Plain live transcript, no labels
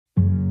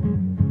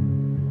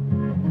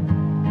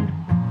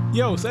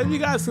Yo, so as you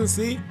guys can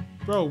see,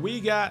 bro, we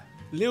got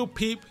Lil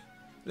Peep,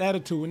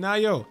 Latitude. Now,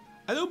 yo,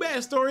 a little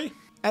bad story.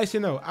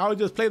 Actually, no, I'll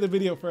just play the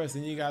video first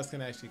and you guys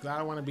can actually, because I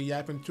don't want to be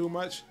yapping too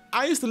much.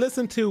 I used to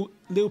listen to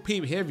Lil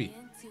Peep heavy.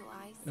 You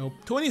know,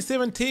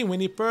 2017 when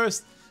he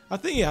first, I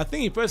think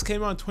he first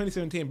came out in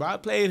 2017, but I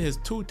played his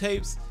 2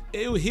 tapes.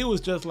 He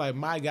was just like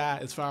my guy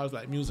as far as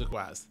like music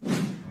wise.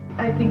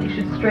 I think you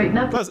should straighten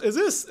up. Plus, is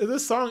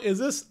this song,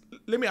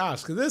 let me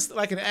ask, is this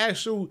like an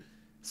actual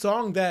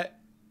song that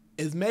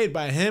is made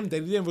by him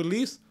that he didn't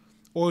release?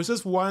 Or is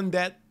this one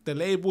that the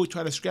label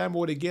tried to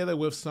scramble together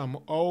with some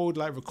old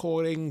like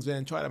recordings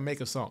and try to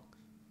make a song?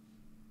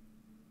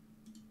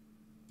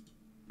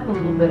 A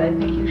little bit. I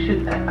think you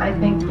should. I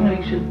think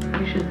you should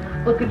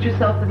look at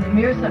yourself in the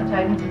mirror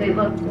sometime and say,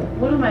 look,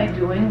 what am I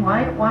doing?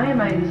 Why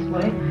am I this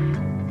way?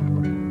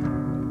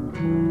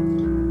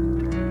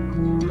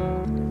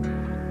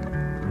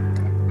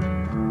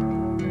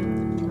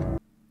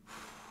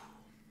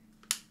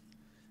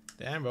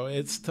 Damn, bro,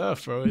 it's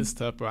tough, bro. It's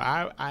tough, bro.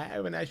 I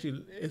haven't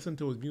actually listened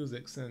to his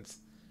music since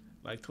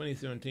like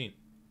 2017,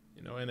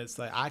 you know, and it's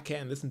like I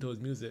can't listen to his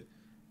music.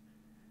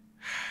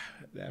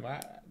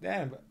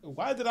 Damn,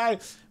 why did I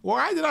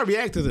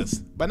react to this?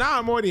 But now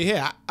I'm already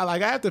here. I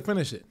have to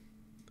finish it.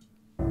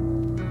 You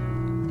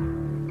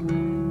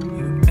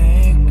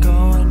ain't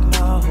going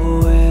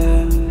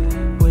nowhere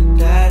with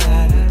that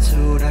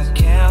attitude. I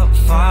can't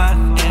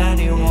find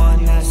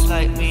anyone that's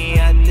like me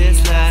at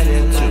this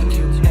latitude.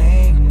 You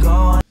ain't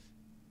going.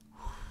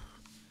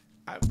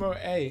 Bro,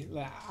 hey,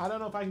 like, I don't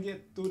know if I can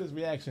get through this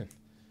reaction.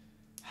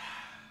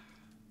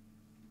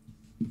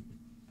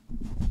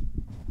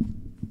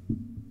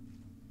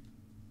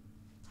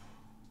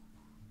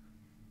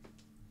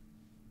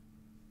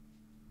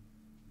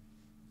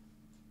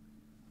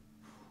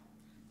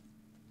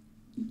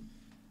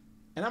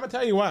 And I'm gonna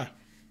tell you why.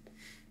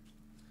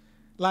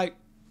 Like,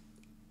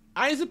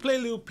 I used to play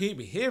Lil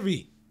Peep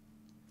heavy.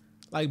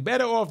 Like,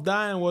 Better Off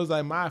Dying was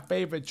like my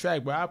favorite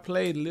track, but I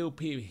played Lil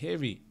Peep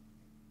heavy.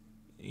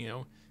 You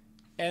know,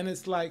 and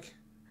it's like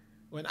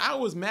when I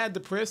was mad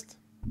depressed,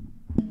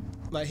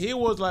 like he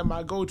was like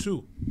my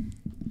go-to.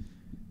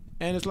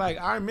 And it's like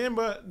I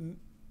remember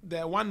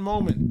that one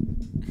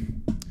moment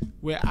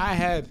where I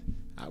had,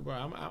 bro,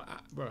 I'm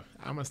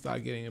gonna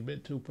start getting a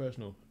bit too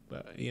personal,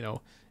 but you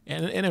know,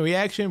 and in a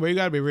reaction where you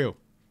gotta be real.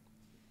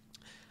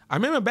 I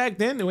remember back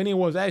then when he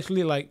was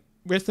actually like,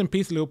 rest in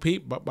peace, Lil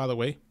Peep, but by the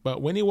way,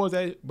 but when he was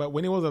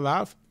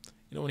alive,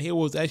 you know, when he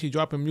was actually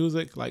dropping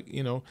music, like,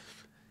 you know,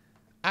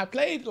 I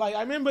played, like,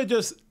 I remember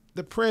just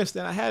depressed,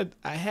 and I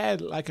had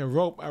like a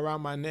rope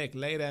around my neck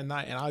late at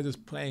night, and I was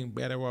just playing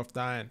Better Off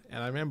Dying.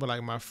 And I remember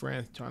like my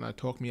friends trying to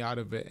talk me out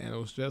of it, and it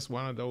was just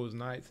one of those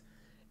nights.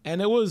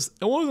 And it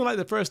wasn't like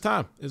the first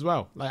time as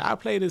well. Like, I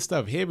played this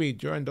stuff heavy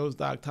during those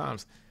dark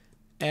times.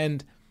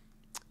 And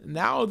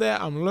now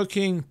that I'm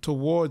looking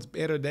towards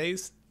better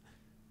days,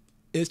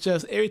 it's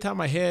just every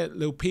time I hear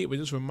Lil Peep, it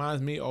just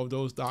reminds me of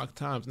those dark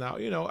times. Now,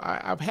 you know,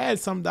 I've had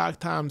some dark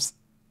times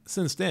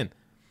since then.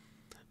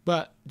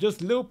 But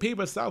just Lil Peep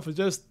itself is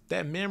just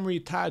that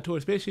memory tied to it.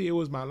 Especially it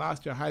was my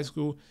last year of high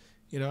school,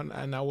 you know,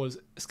 and I was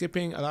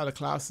skipping a lot of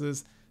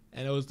classes,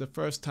 and it was the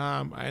first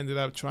time I ended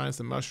up trying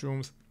some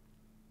mushrooms,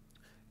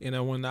 you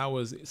know, when I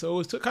was, so it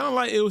was kind of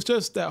like, it was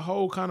just that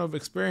whole kind of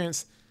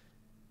experience.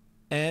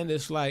 And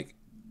it's like,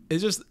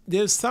 it's just,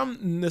 there's some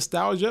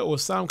nostalgia or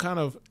some kind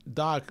of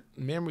dark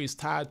memories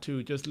tied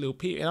to just Lil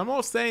Peep. And I'm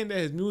not saying that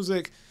his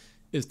music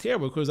is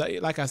terrible, because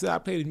like I said, I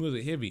played his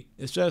music heavy.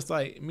 It's just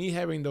like me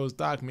having those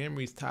dark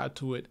memories tied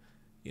to it,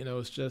 you know.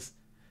 It's just,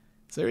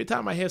 so every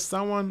time I hear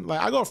someone,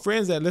 like I got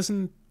friends that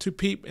listen to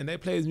Peep and they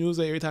play his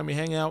music every time we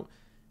hang out,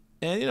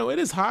 and you know, it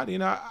is hard, you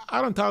know.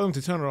 I don't tell them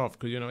to turn it off,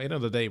 because you know, at the end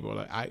of the day, bro,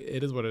 like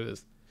it is what it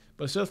is.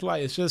 But it's just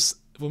like, it's just,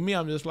 for me,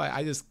 I'm just like,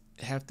 I just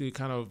have to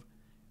kind of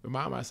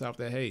remind myself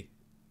that, hey,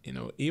 you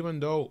know, even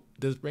though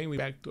this brings me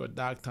back to a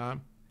dark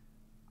time,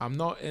 I'm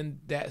not in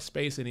that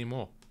space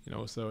anymore. You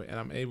know, so, and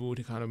I'm able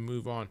to kind of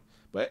move on.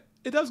 But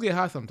it does get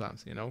hard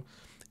sometimes, you know.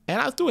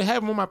 And I still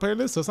have him on my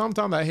playlist, so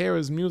sometimes I hear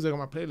his music on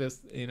my playlist,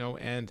 you know,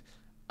 and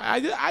I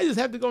just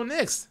have to go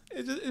next.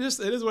 It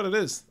is what it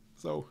is.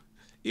 So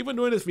even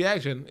doing this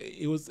reaction,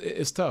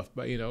 it's tough,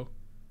 but you know.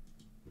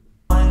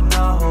 When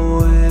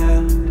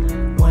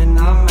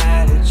I'm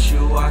mad at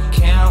you, I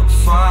can't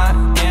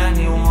find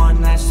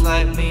anyone that's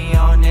like me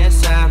on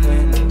this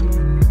avenue.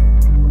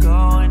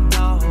 Going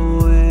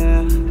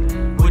nowhere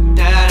with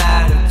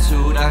that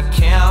attitude. I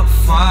can't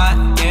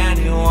find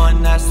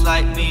anyone that's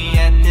like me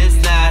at this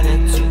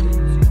latitude.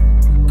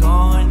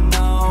 Going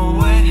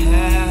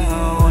nowhere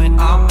when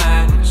I'm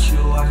mad at you.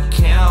 I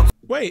can't.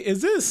 Wait,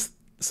 is this,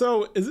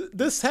 so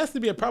this has to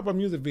be a proper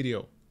music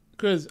video,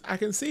 because I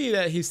can see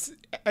that he's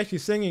actually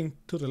singing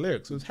to the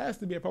lyrics, so it has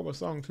to be a proper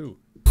song too.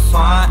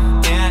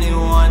 Find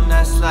anyone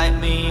that's like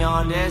me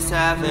on this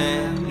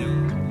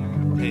avenue.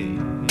 Hey,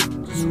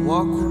 just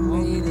walk with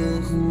me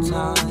this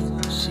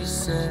time, she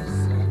said.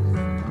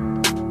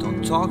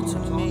 Don't talk to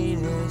me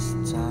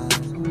this time.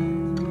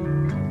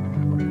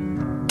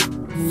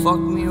 Fuck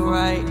me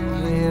right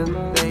here,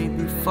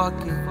 baby, fuck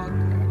it.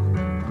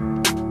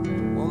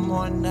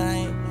 more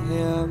night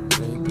here,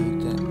 baby,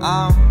 then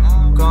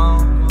I'm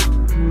gone.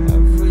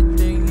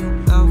 Everything you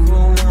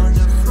ever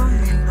wanted from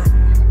me,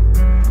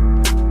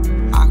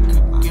 I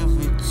could give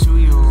it to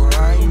you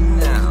right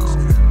now.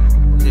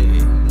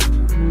 Yeah.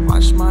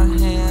 Watch my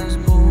hands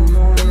move,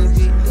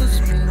 baby, it's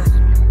me.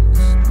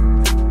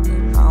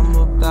 I'm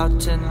about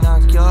to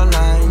knock your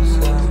lights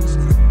out.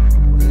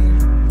 Yeah.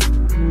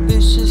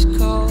 Bitch is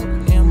cold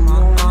in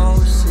my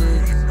old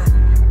city.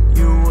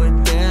 You were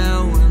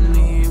there with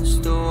me,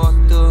 used to walk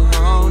the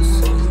whole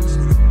city.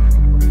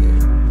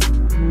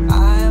 Yeah. I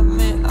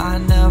admit I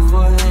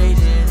never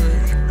hated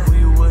it. We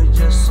were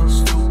just some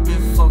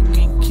stupid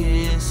fucking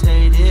kids,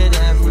 hated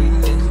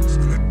everything.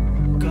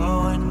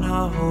 Going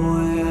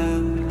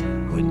nowhere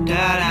with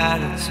that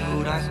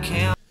attitude, I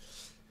can't.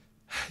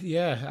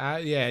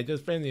 Yeah, it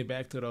just brings me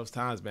back to those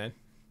times, man.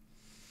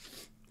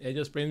 It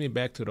just brings me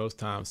back to those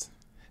times.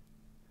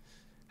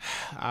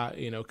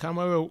 Come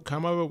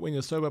over when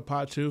you're sober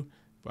part 2.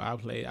 But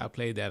I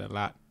played that a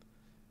lot.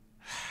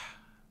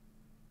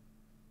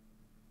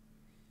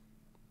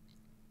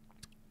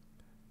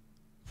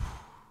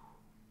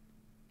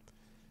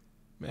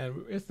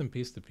 Man, rest in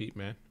peace to Pete,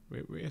 man.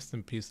 Rest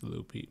in peace to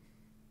Lil Peep.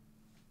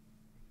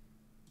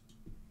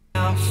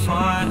 Can't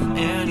find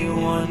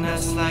anyone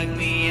that's like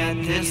me at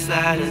this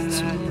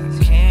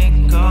latitude.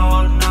 Can't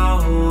go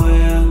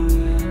nowhere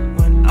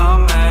when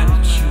I'm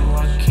at you.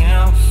 I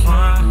can't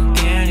find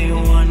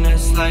anyone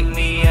that's like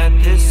me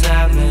at this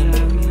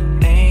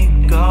avenue.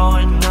 Ain't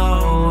going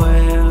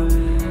nowhere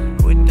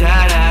with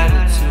that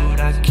attitude.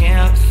 I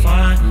can't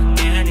find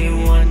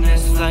anyone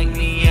that's like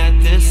me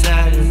at this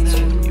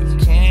attitude. You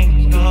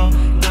can't go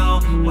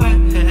nowhere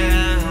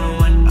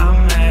when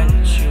I'm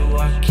at you.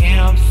 I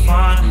can't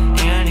find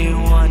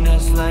anyone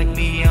that's like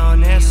me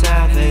on this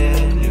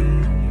avenue.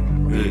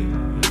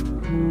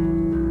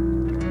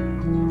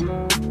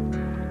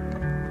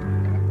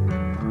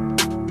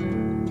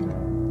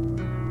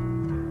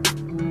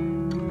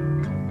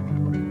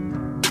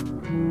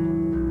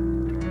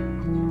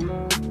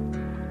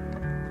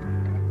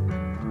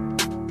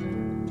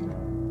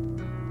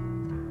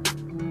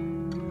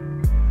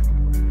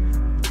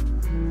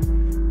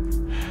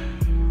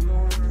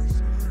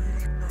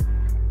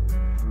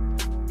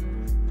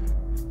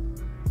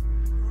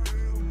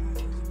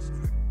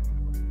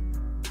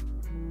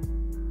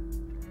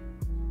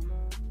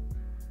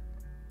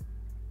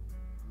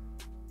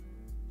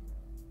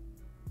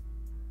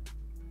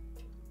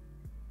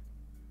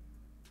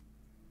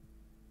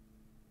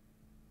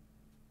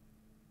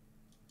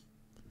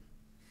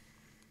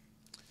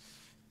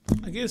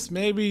 I guess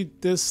maybe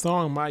this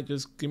song might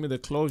just give me the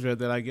closure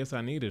that I guess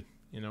I needed,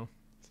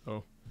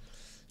 So,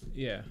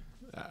 yeah,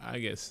 I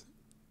guess.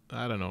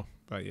 I don't know.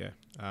 But yeah,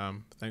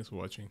 thanks for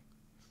watching.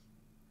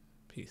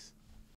 Peace.